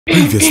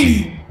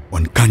Previously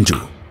on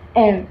Kanjo.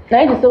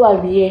 Now you so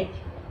have here.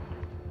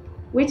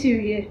 Wait till you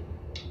hear.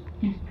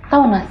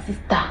 Someone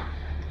sister.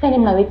 Her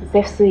name na wait to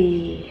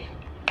say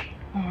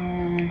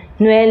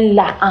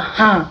Noella.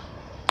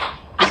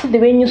 I see the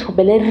way news for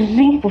Bele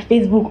ring for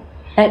Facebook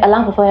like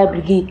alarm for fire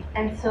brigade.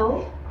 And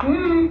so?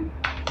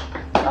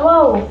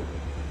 Wow.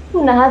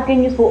 You na have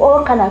news for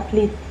all kind of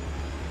place.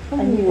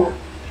 And you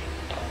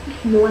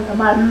No one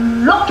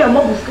can lock your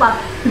mouth with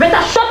slap. You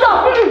better shut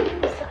up!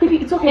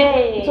 It's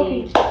okay. It's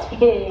okay.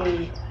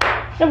 Hey.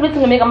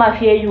 Everything will make a man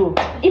fear you.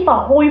 If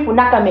I hold you for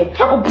Nakame,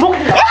 I will broke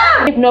you.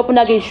 If not, open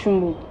again,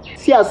 Shumbu.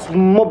 See us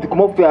mob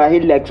come up for your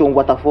head like some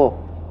waterfall.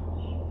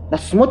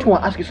 That's smart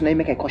one ask you to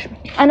make a caution.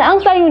 And I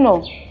answer you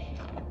no.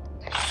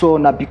 So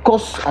now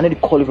because I need to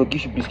call you for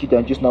give you biscuit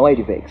and just now why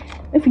the vex.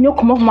 If you don't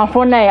come up from my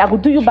phone now, I will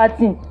do you bad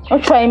thing.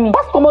 Don't try me.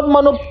 What's come out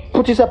man up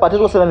put yourself at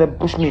it and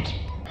bush meat?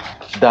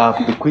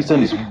 The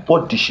question is,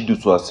 what did she do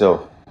to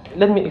herself?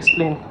 Let me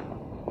explain.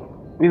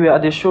 We were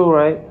at the show,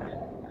 right?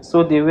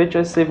 So the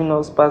waitress serving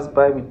us passed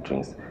by with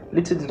drinks.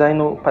 Little did I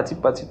know, Pati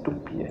Pati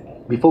took beer.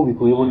 Before we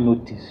could even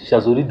notice, she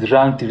has already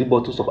drank 3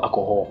 bottles of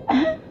alcohol.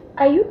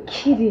 Are you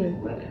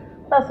kidding?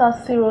 That's how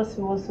serious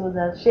it was with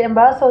that. She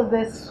embarrassed us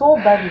there so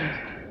badly.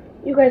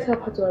 You guys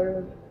help her to her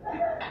room.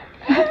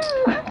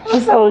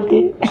 It's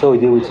okay. So we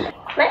did with it.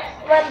 Nice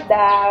one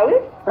down.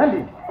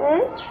 Randy.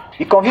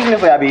 You confuse me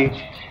for your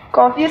baby.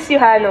 Confuse you,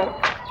 Hano.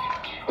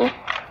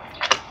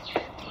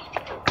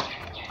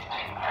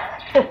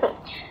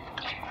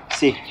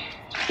 See,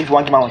 if you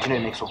want to continue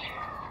the next one.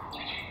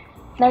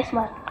 Nice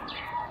man.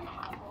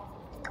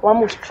 One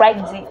more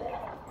strike Z.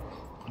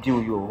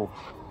 Do your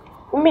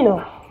hope. Me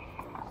no.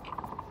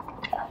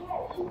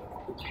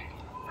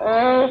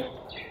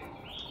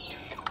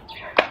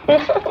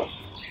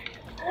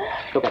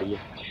 Look at you.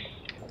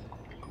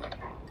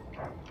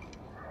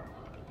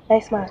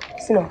 Nice man.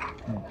 See no.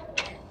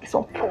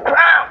 Some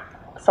program.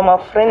 Some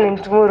of friend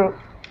in tomorrow.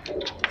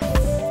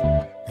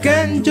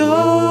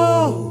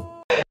 Kanjo!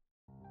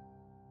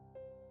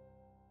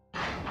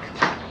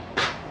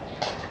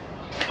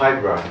 Hi,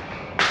 Brad.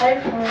 Hi,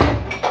 friend.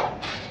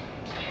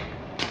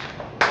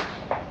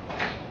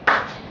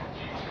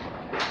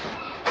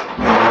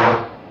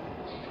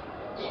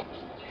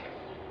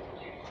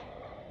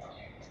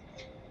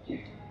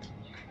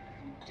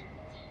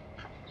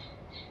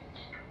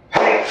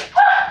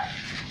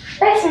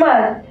 Nice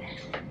man.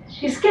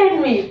 You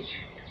scared me.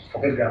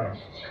 Forget grandma.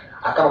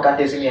 I can't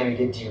tell me and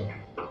get you.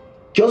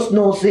 Just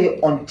know say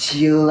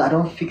until I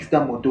don't fix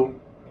that motor,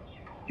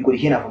 you go to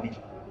hear for me.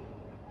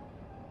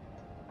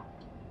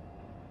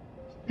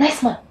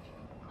 Nice man.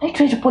 Are you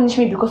trying to punish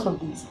me because of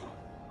this?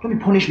 Don't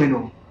be punishment,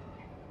 no.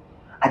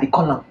 I dey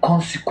call them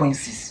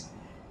consequences.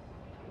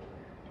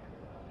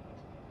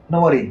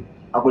 No worry,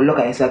 I will look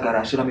at inside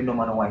garage so that me no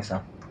man why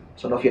sir.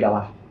 So no fear that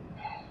one.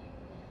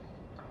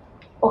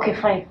 Okay,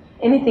 fine.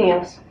 Anything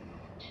else?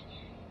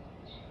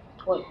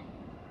 What?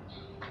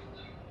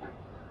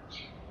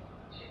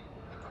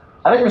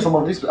 I like me some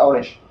of this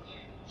orange.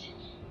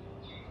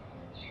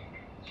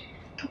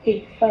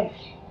 Okay, fine.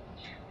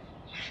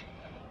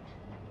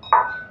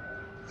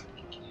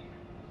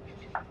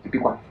 You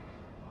pick one.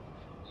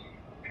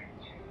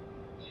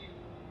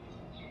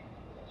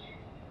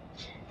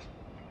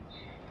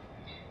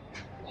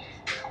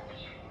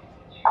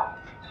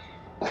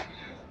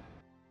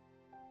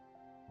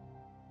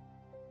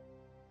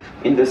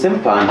 In the same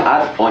pan,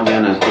 add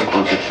onion and cook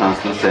until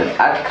translucent.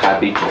 Add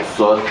cabbage,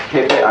 salt,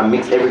 pepper and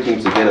mix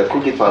everything together.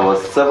 Cook it for about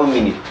 7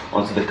 minutes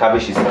until the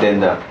cabbage is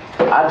tender.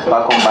 Add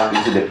bacon back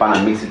into the pan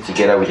and mix it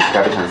together with the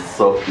cabbage and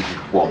serve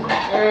it warm.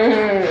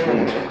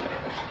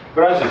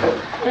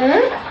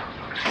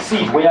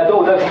 See, when you're done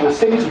with that, you're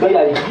saying to a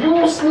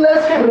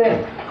useless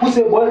friend who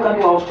say boy can't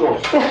do house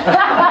chores.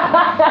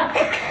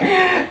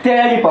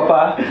 Tell you,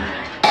 Papa.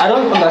 I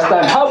don't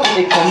understand how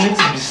can a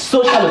community be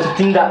so shallow to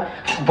think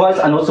that boys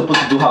are not supposed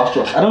to do house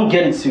chores. I don't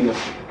get it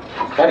seriously.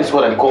 That is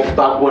what I call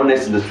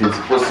backwardness in the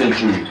 21st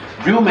century.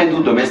 Real men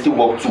do domestic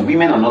work too.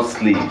 Women are not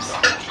slaves.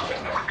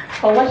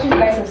 From what you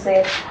guys have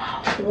said,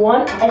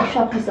 one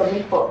extra piece of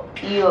meat for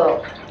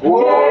you.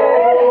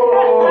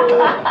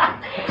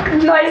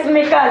 Noise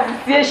maker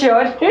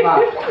association.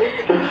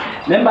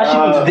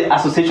 Membership into the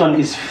association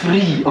is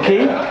free,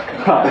 okay?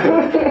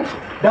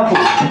 Therefore,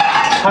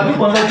 have you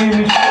considered giving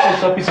me 2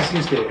 extra pieces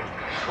instead?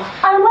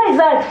 And why is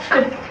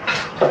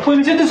that? For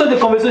initiating such a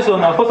conversation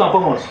now, first and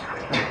foremost.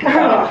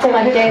 Come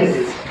on,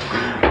 guys.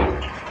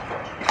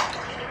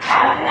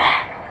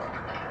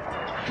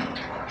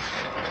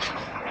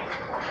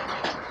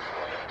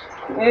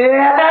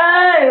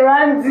 Yeah,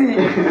 Randy.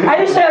 Are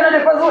you sure you're not the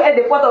person who ate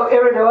the pot of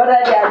arrow the other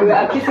day and you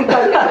are kissing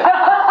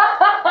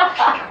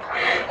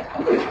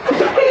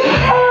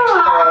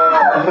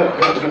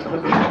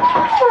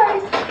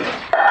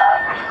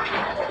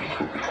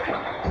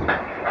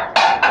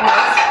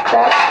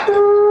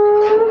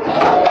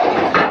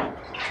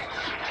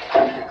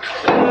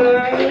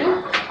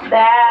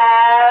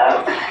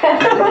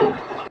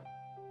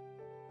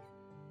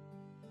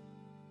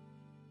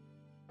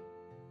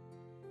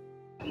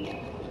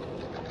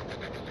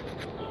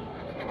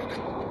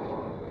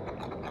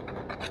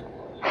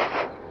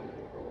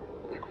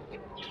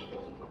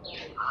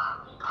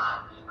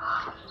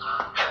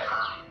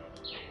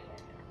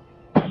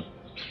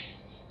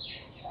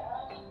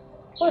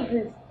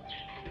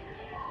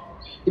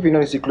If you know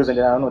it's close, then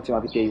I don't know what I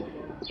will tell you.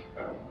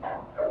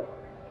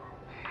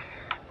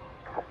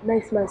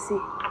 Niceman, see,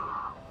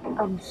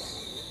 I'm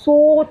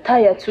so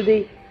tired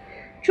today.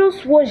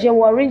 Just watch and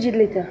we'll arrange it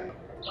later.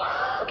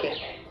 Okay.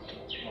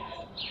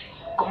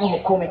 I'm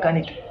gonna call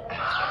mechanic.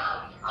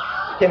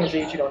 Tell me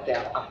say you don't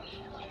tell.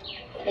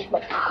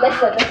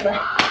 Niceman.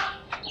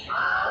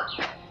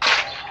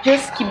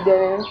 Just keep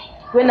them.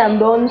 When I'm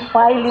done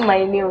filing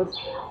my nails,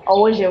 I'll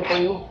wash them for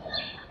you.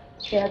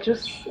 Yeah,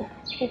 just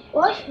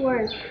Wash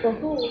work for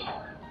who?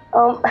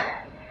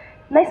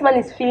 Niceman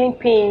is feeling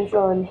pains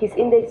on his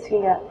index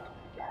finger.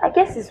 I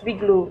guess it's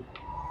big low.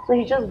 So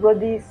he just brought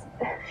these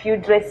few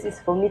dresses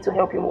for me to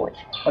help him wash.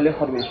 Only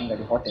hot way finger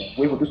the hotel.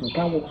 Wait for this one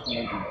can't work so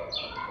much.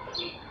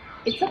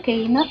 It's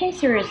okay, nothing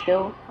serious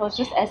though. I was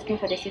just asking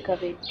for the sake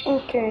of it.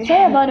 Okay.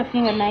 Sorry about the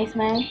finger,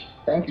 Niceman.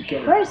 Thank you,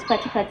 Kelly. Where is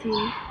Pati Pati?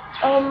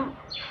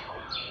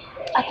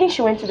 I think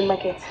she went to the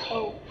market.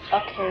 Oh,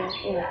 okay.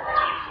 Yeah.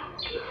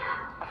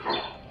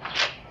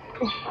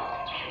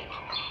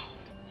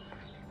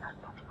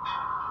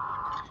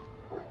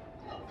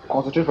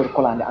 Concentrate for the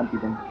collar and the auntie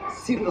then.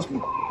 Seriously.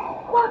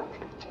 What?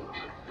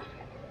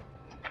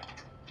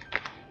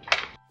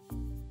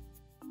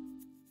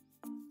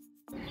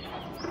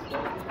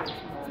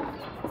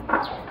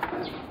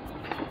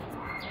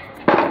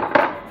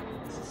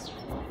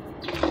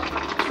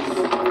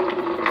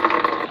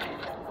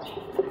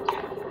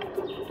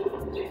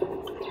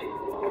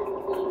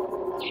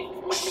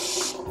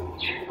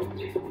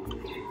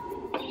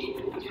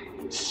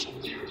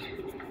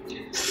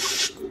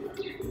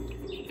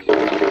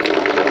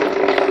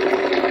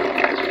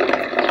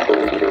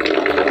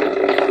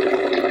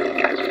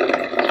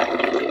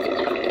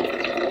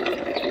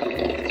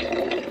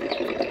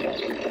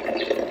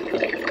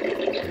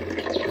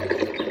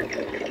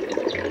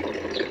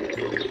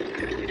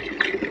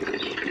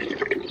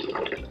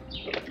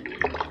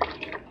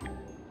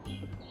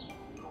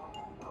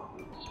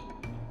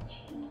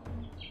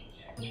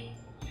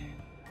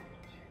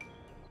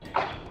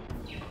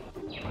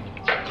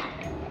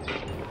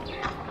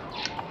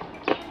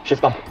 Chef,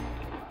 come.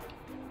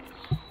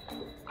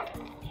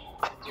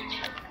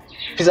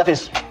 Face à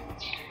face.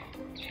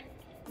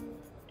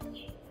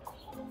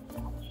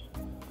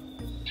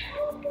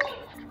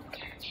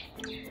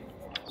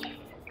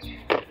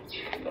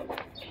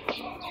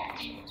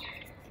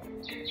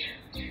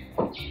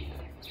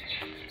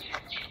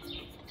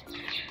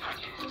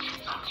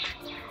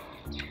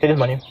 Take this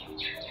money.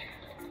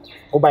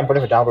 Go buy and put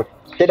it down, but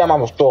take that man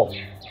to store.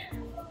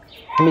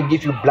 Let me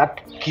give you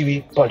black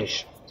kiwi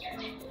polish.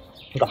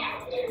 Go.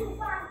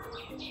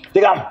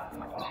 Take him.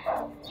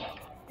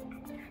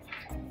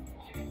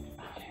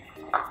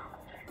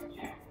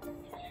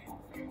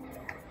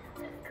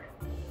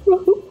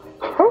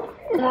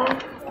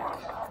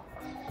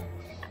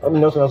 Let me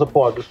know some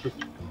support this week.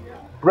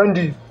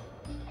 Brandy,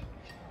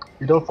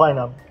 you don't find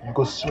him, you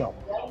go see him.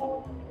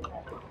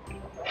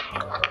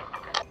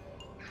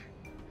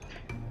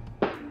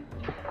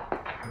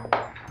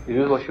 Is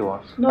this what she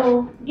wants?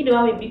 No, give the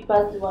one with big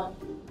party one.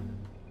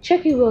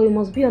 Check it well, it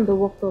must be on the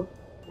worktop.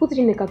 Put it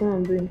in the carton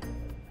and bring.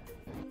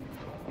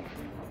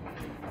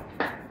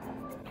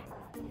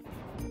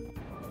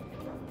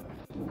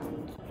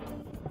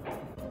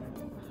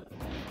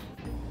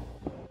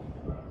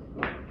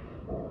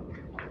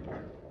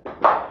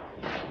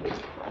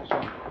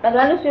 But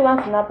I don't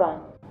one snapper.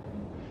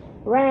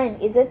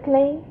 Ryan, is it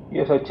clean?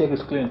 Yes, I check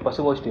it's clean. Pass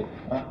it, watch it.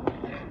 Huh?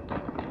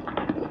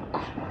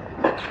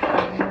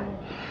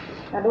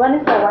 And the one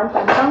is for one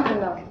time, something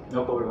now.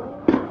 No problem.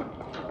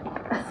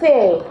 I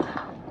say,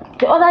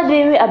 the other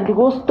day we at the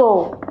go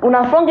store, when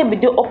I found the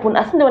video open,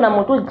 I seen the one I'm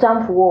motor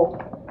jam for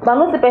war. But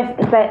not the best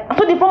inside. I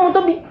thought the phone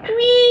motor be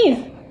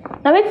please.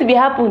 Now wait to be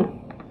happen.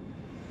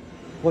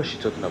 What's she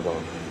talking about?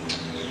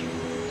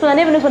 So I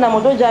never know when I'm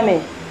motor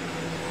jamming.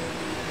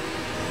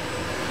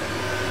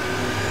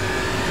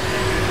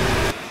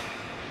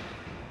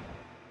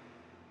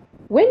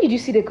 When did you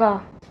see the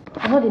car?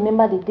 I don't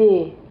remember the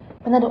day.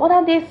 But the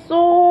other day,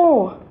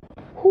 so.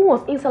 Who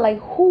was inside?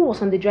 Like, who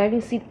was on the driving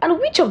seat? And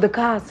which of the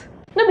cars?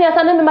 No, because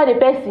I don't remember the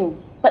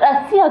person. But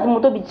I see how the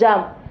motor be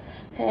jammed.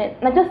 And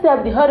I just say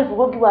I be hurry for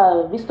go give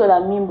a visitor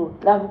a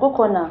mimbo. Like, go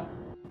corner.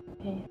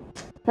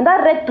 And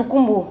that red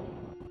tukumbo.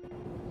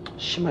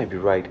 She might be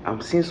right.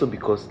 I'm saying so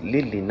because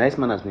lately,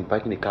 Niceman has been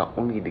parking the car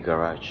only in the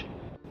garage.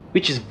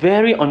 Which is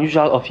very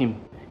unusual of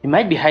him. He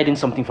might be hiding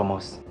something from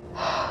us.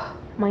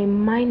 My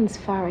mind is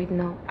far right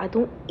now. I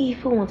don't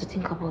even want to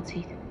think about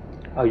it.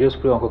 I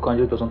just pray Uncle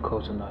Kanjo doesn't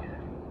call tonight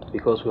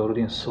because we're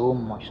already in so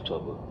much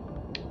trouble.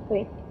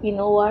 Wait, you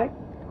know what?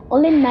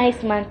 Only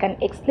Niceman can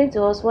explain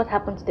to us what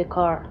happened to the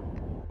car.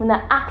 When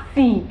I ask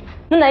you,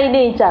 no,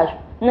 you in charge.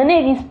 No,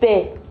 even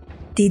spare.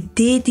 The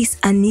day this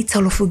Anita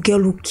of a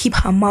girl will keep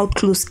her mouth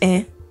closed,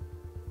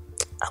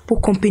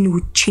 Apple company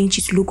will change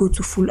its logo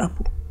to full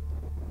Apple.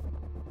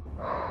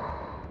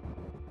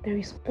 There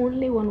is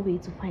only one way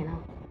to find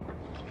out.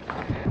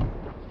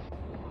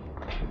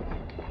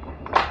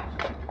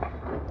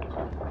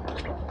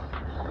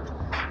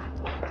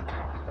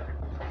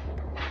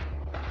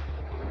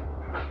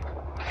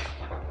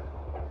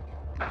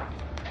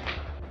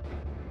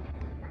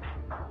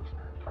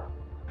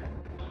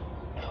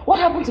 What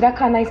happened to that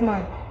car,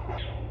 Niceman?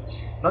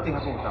 Nothing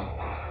happened with them.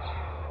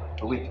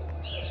 But wait.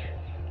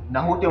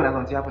 Now what do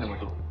happen to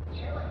motor?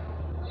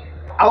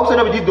 I also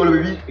know with this dollar,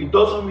 baby. It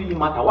doesn't really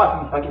matter. Why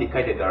have you parking the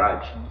car in the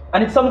garage?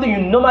 And it's something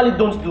you normally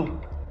don't do.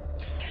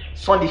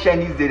 Sun is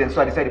shining these days, and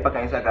so I decided to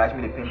park inside the garage.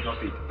 Me the paint not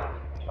paid.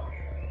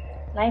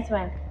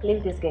 Niceman,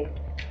 leave this gate.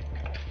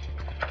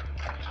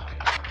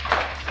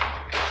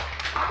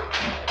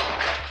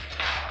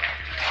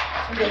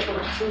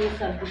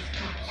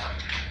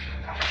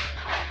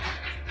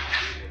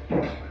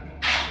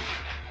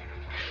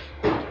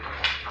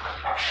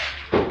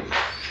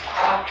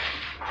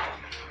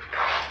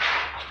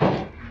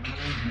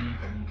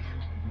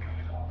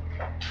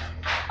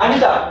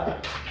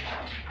 Anita,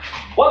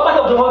 what part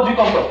of the world do you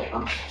come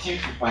from? I'm still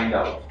to find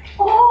out.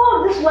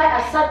 Oh, this is why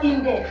I sat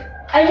in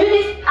there. I knew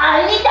this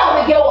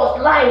Anita girl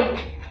was lying.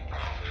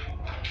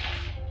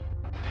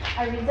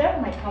 I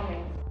reserve my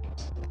comments.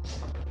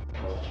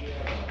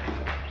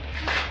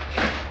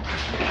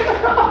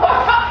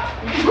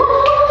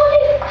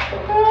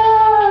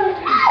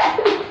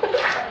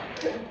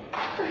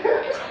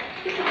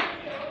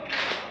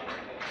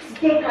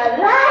 Stay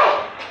alive.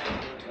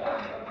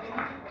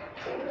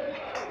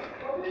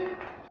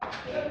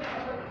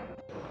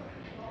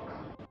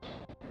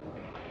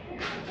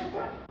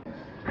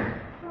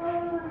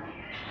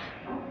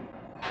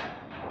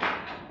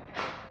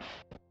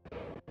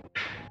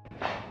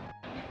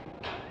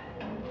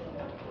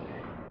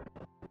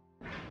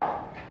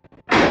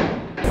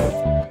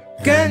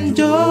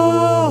 Kanjo!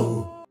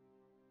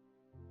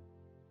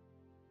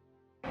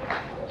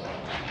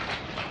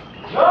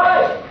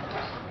 Lloyd!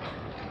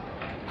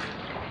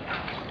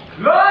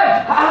 Lloyd!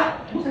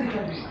 Who's that?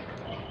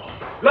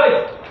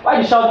 Lloyd! Why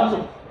you shouting so?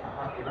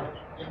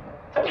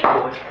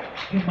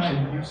 Hey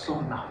man, you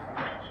saw now.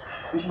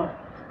 Which man?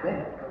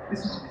 There.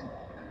 Listen to me.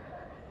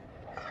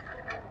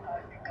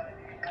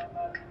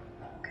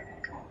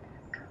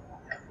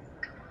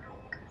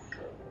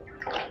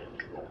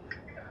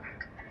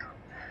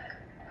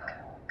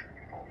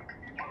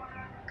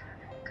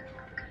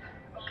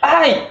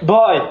 Hey,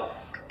 boy!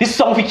 This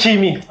song will kill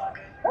me.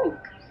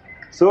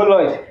 So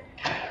Lloyd,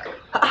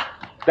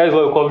 that is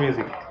what we call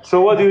music.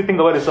 So what do you think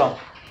about the song?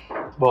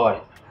 Boy,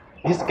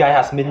 this guy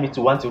has made me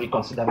to want to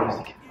reconsider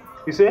music.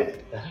 You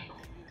say?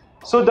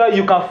 So that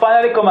you can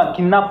finally come and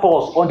kidnap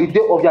us on the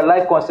day of your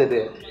live concert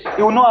there.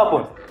 It will not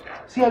happen.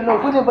 See, I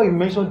love whenever you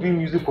mention doing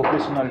music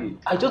professionally,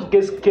 I just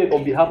get scared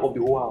on behalf of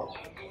the whole house.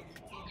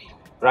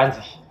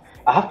 Randy,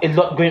 I have a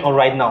lot going on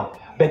right now,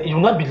 but it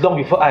will not be long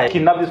before I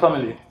kidnap this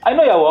family. I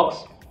know your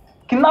works.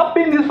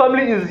 Kidnapping this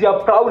family is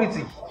your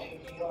priority.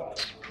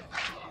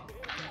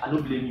 I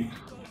don't blame you.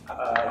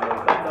 Calm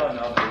down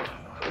now,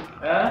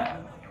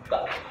 bro.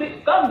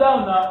 Calm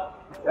down now.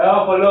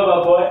 Yeah, for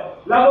love, boy.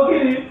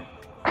 Lamborghini.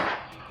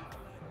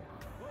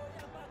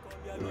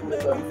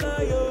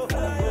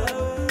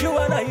 You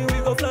and I, we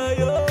go fly,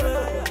 yo.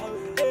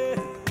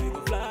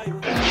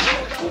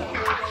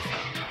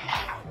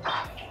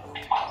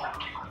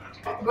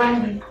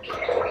 Randy,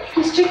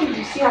 he's checking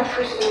to see our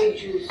first away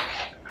juice.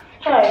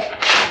 Try.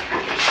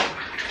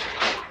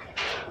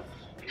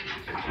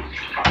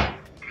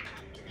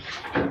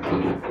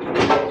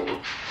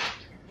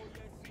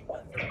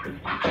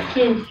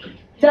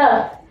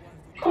 Dad,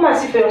 come and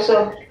see for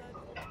yourself.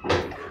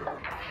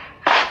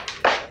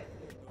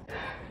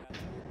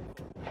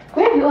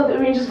 Where did all the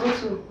oranges go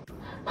to?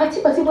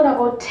 Pati Pati bought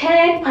about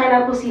 10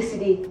 pineapples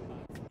yesterday.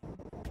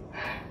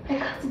 I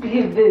can't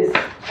believe this.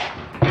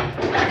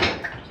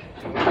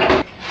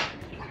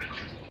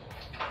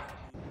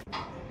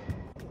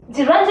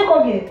 Did Randy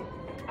come here?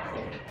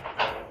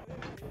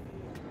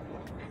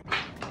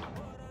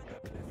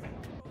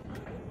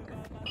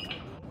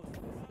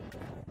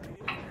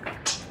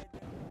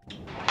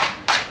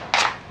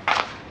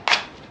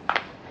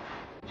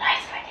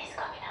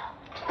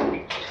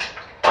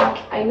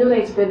 I know that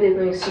his birthday is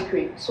not a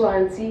secret, so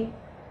auntie,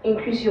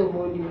 increase your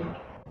volume.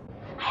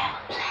 I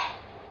have a plan.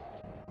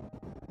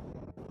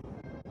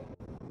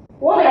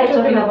 What are you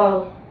talking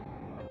about?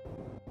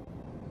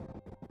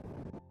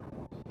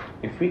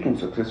 If we can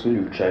successfully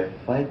retrieve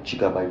 5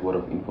 GB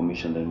worth of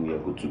information, then we are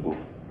good to go.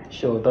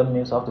 Sure, that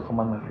means I have to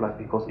format my flag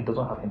because it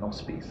doesn't have enough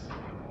space.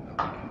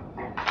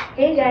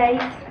 Hey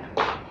guys,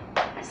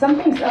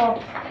 something's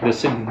up. You're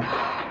singing.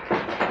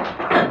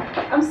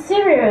 I'm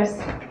serious.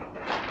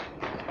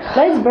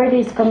 Lloyd's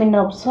birthday is coming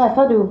up, so I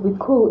thought it would be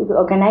cool if we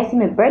organized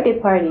him a birthday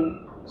party.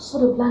 So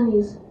the plan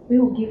is, we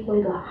will give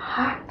Lloyd a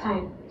hard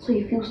time, so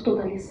he feels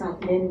totally sad.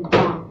 Then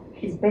bam,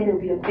 his birthday will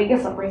be the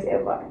biggest surprise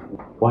ever.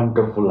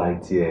 Wonderful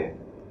idea.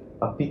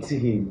 I pity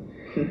him.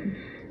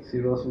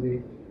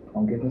 Seriously,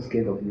 I'm getting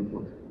scared of you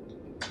both.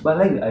 But I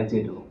like the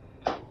idea though.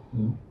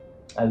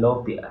 I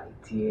love the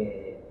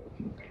idea.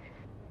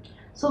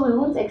 So we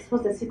won't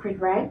expose the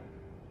secret, right?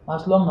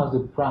 As long as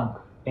the prank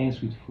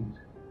ends with food,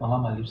 my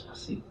mama lives her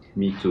seat.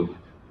 Me too.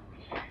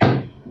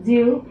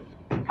 Deal?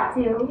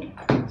 Deal?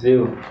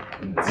 Deal.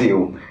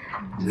 Deal.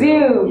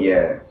 Deal.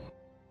 Yeah.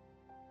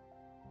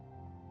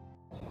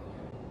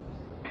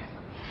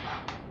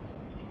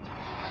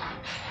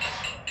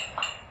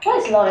 Why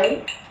is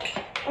Lloyd?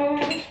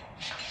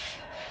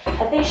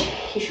 I think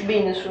he should be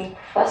in this room.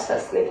 Fast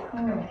asleep.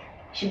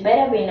 She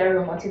better be in the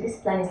room until this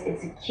plan is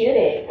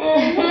executed.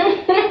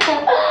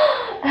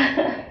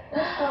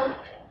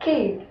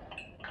 Okay.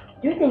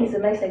 Do you think it's a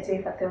nice idea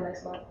if I tell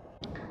next month?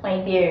 My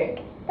dear,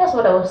 that's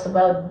what I was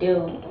about to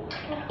do.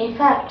 In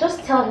fact,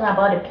 just tell him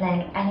about the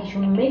plan and he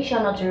should make sure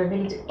not to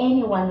reveal it to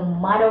anyone no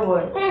matter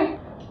what.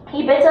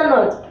 He better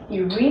not.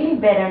 You really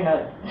better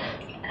not.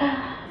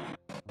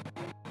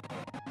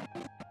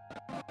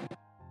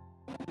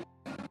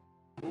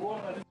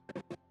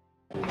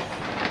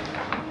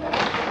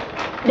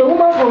 The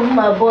woman from whom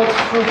I bought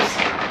fruits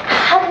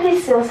hardly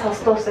sells her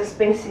stuff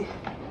expensive,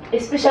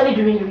 especially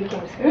during the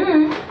weekends.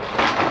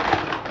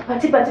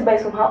 Pati Pati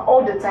buys from her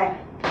all the time.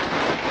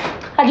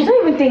 I did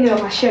not even think of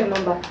her shared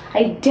number.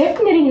 I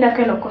definitely need that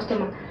kind of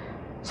customer.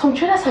 Some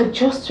traders are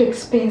just too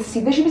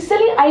expensive. They should be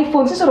selling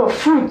iPhones instead of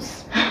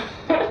fruits.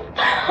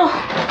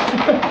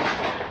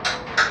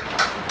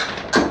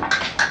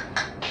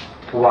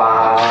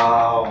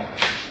 Wow.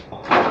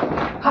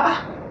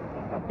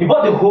 You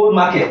bought the whole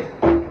market.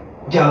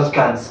 Girls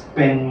can't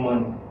spend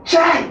money.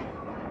 Chai!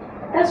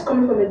 That's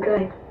coming from a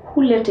guy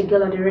who left a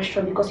girl at the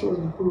restaurant because he was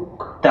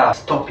broke. Dad,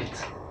 stop it.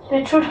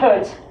 The truth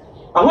hurts.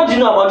 And what do you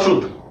know about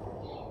truth?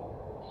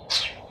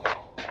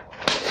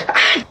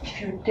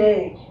 If you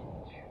dare.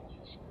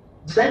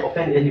 Did I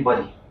offend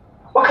anybody?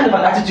 What kind of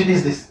an attitude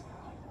is this?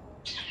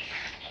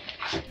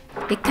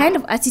 The kind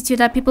of attitude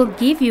that people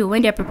give you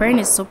when they're preparing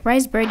a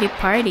surprise birthday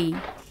party.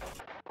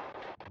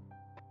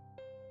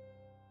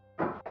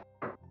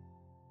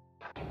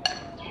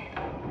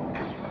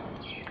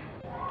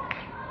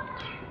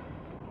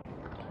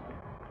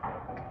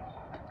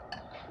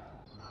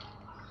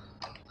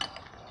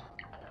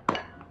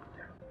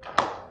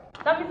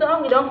 That means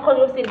you don't call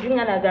yourself drink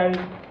and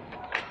agari.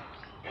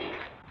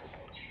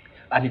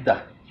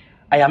 Anita,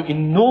 I am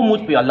in no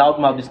mood for your loud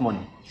mouth this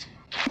morning.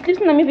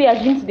 Listen to me be a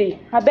drink today.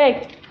 I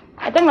beg.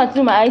 I tell my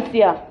to my eyes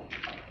here.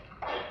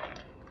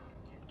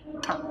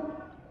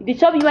 The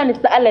chop you and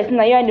the Alice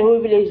now you and the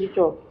whole village you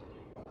chop.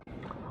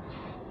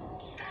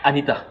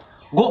 Anita,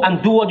 go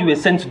and do what you were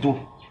sent to do.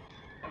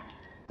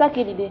 Suck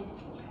it today.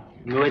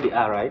 You know where they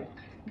are, right?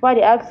 Why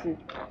they ask you?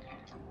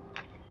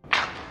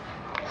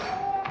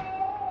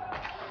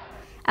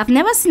 I've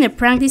never seen a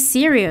prank this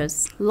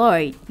serious.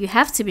 Lloyd, you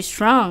have to be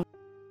strong.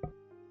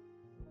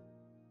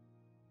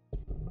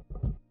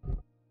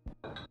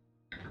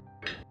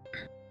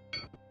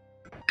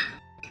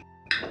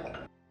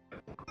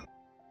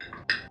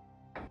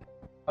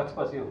 Pati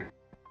Pati,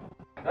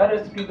 that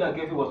recipe that I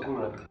gave you was good,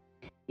 right?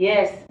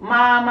 Yes,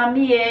 Mama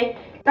mie.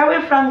 That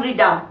way Frank read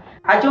down.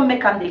 I don't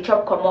make am the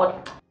chop come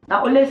out.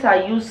 Now always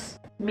I use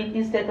meat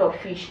instead of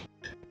fish.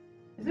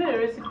 Is it a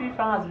recipe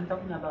Frank has been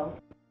talking about?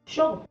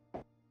 Sure.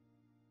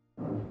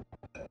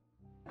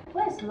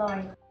 Where's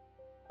Lloyd?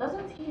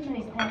 Doesn't he know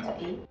it's time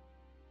to eat?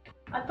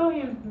 I told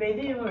him, but he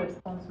didn't even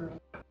respond to me.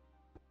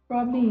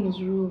 Probably in his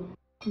room,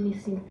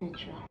 missing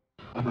Petra.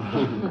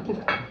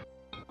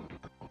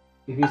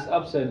 If he's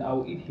absent, I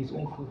will eat his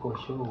own food for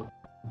sure.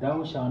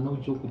 Thou shalt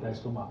not joke with thy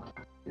stomach.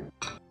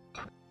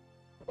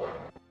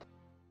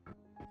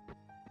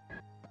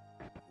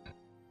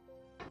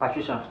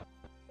 Patricia,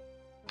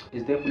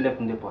 is there food left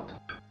in the pot?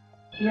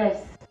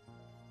 Yes.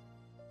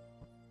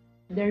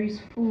 There is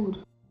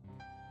food.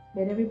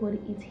 But everybody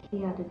eats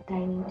here at the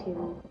dining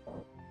table,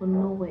 but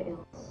nowhere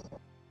else.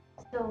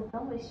 So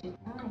don't waste your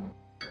time.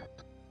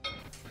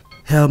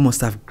 Hell must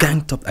have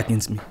ganged up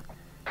against me,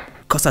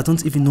 because I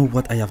don't even know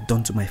what I have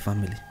done to my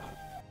family.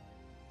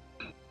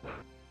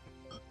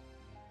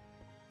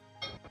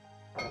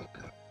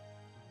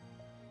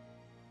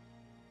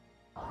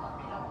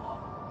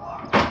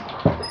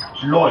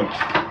 Lloyd,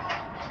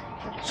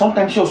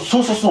 sometimes you're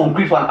so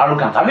ungrateful and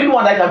arrogant. I really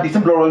want that to have the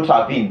same blood running to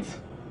our veins.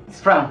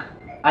 Frank,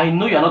 I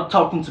know you're not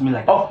talking to me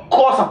like that. Of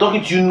course I'm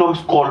talking to you,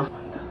 numbskull.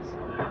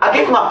 I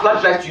gave him a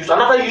flash drive to use,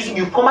 and after using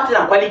you formatted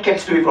and quietly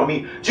kept it away from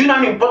me. Do you know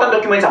how many important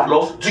documents I've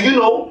lost? Do you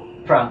know?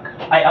 Frank,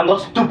 I am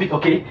not stupid,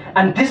 okay?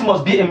 And this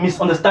must be a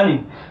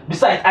misunderstanding.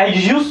 Besides, I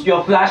used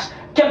your flash,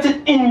 kept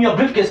it in your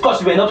briefcase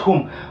because you were not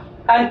home.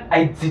 And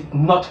I did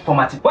not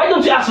format it. Why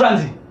don't you ask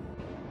Randy?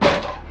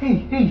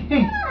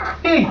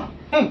 Hey!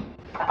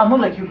 I'm not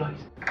like you, Lloyd.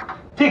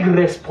 Take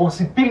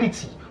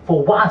responsibility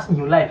for once in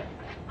your life.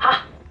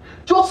 Ha!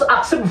 Just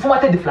accept you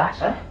formatted the flash.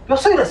 You're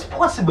so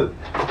irresponsible.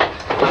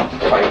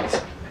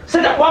 Right.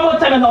 Say that one more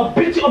time and I'll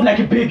beat you up like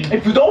a baby.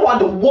 If you don't want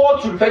the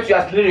world to refer to you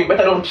as lyric, you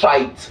better don't try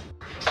it.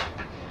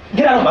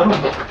 Get out of my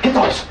room. Get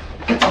out.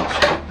 Get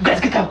out. Guys,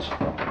 get out.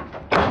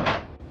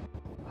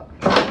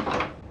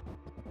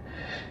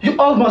 You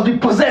all must be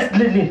possessed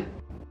lately.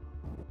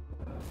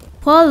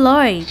 Poor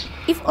Lloyd,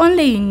 if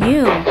only you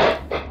knew.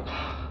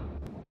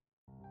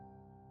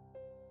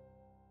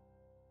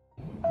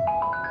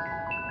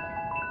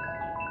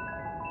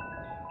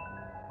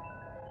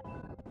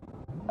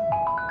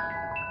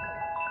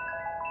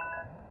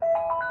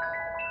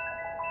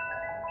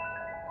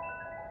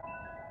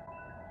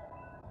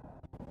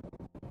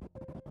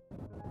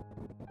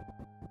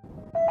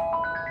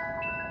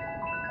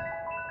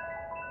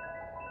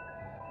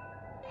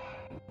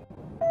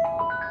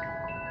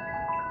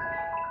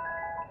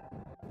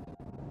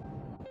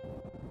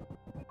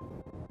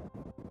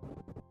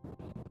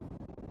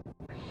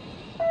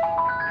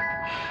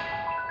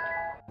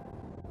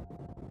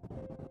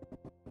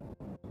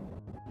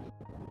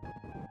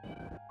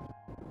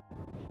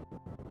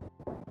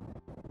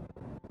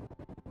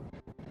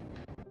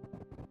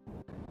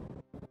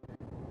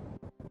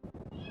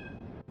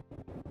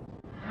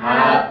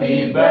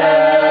 Happy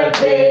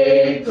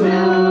birthday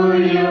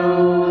to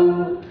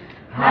you.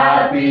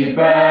 Happy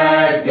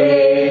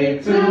birthday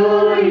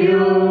to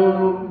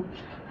you.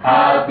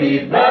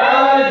 Happy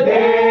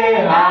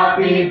birthday,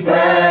 happy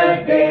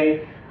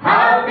birthday,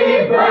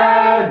 happy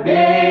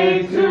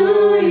birthday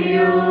to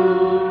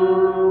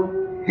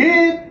you.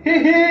 Hip,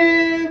 hip,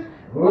 hip.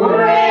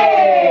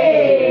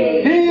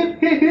 Hooray!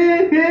 Hip, hip,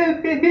 hip,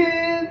 hip, hip,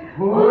 hip.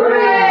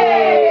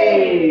 Hooray!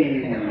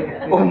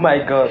 Oh my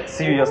god,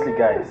 seriously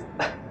guys.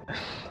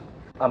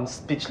 I'm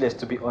speechless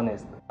to be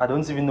honest. I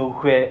don't even know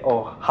where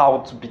or how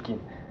to begin.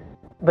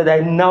 But I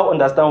now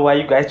understand why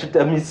you guys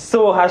treated me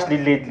so harshly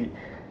lately.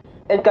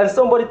 And can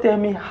somebody tell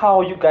me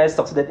how you guys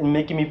succeeded in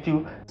making me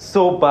feel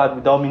so bad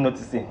without me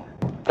noticing?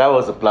 That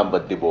was a plan,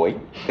 but the boy.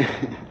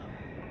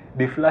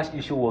 The flash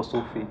issue was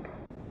so fake.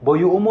 But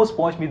you almost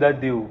punched me that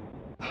day.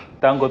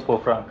 Thank God for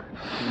Frank.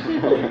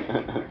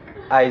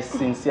 I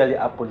sincerely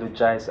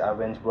apologize. I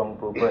went wrong,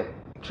 bro. But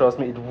trust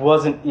me, it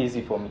wasn't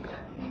easy for me.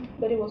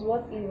 But it was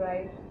worth it,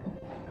 right?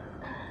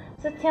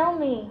 So tell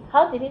me,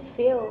 how did it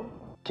feel?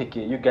 Kiki,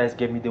 you guys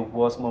gave me the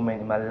worst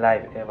moment in my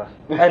life ever.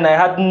 And I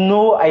had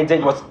no idea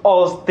it was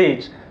all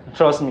staged.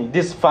 Trust me,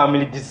 this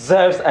family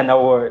deserves an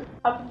award.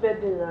 Happy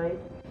birthday, right?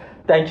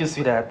 Thank you,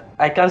 sweetheart.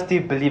 I can't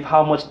still believe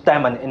how much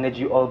time and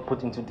energy you all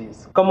put into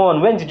this. Come on,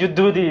 when did you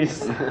do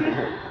this?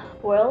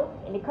 Well,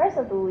 in the course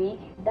of the week,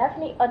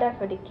 Daphne ordered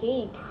for the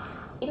cake.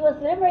 It was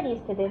delivered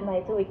yesterday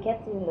night, so we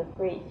kept it in the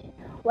fridge.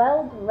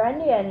 While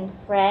Randy and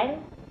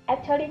Frank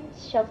actually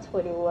shopped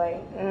for the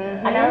wine.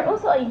 And are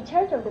also in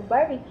charge of the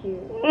barbecue.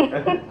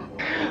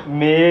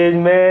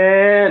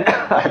 Man,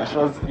 I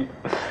trust you.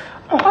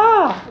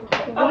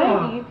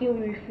 Why do you feel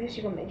you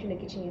refused to mention the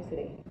kitchen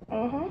yesterday?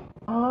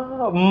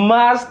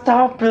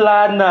 Master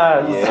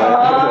planners.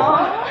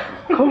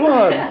 Yeah. Come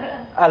on.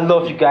 I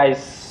love you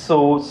guys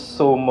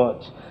so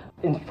much.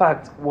 In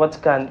fact, what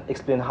can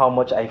explain how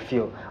much I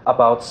feel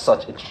about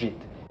such a treat?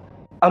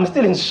 I'm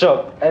still in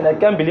shock and I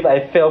can't believe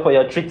I fell for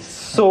your treat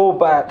so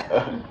bad.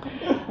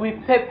 We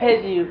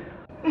peppered you.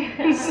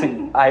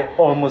 See, I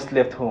almost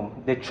left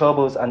home. The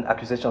troubles and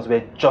accusations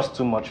were just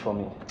too much for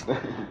me.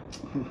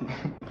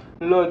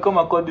 Lord, come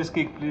and cut this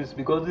cake, please,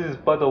 because this is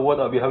part of what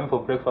I'll be having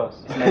for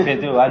breakfast.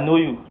 I know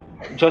you.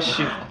 Just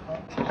shift.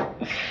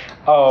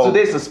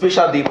 Today is a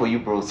special day for you,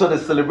 bro. So the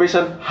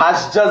celebration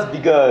has just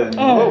begun.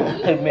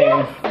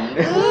 Amen.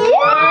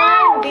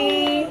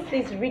 Andy,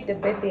 please read the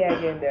birthday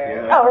agenda.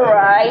 Yeah. All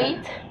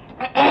right.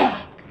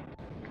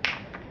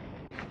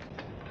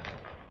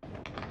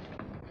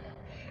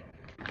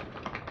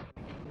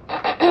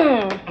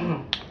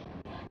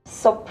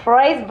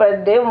 Surprise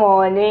birthday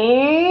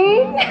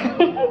morning.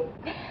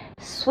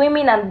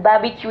 Swimming and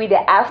barbecue in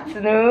the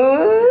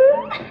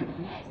afternoon.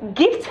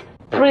 Gift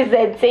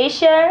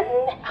presentation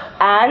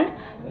and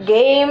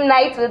game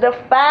night with the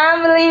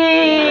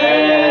family.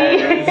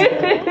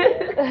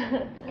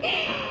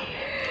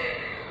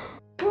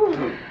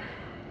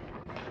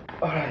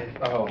 Alright,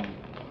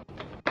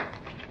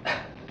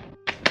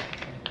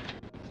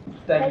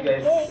 thank you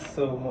guys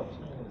so much.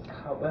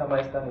 Where am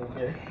I standing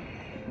here?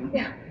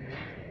 Yeah.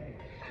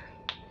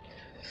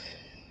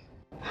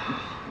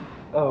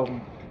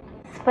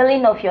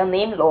 Spelling of your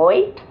name,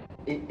 Lloyd.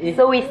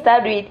 So we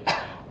start with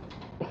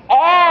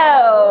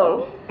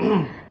L.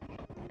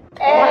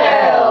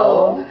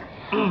 L.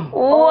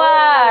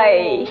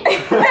 Y.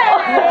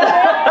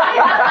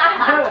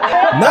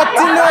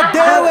 Nothing a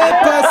day we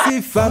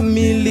passive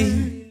family.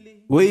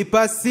 We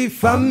passive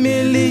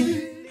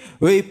family.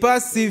 We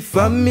passive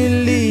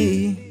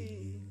family.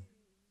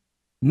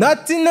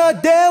 Nothing a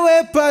day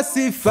we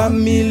passive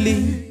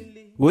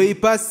family. We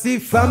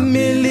passive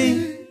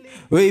family.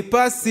 We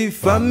passive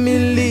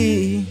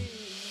family.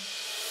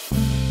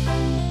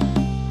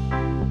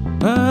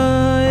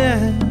 Yeah.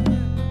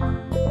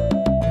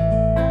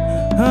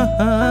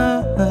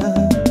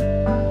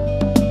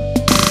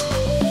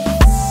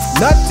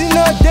 Nothing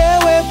a day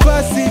we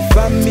passive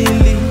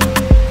family.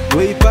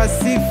 We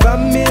passive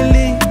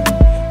family.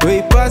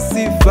 We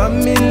passive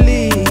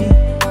family.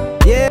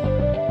 Yeah.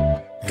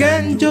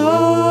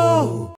 Kanjo.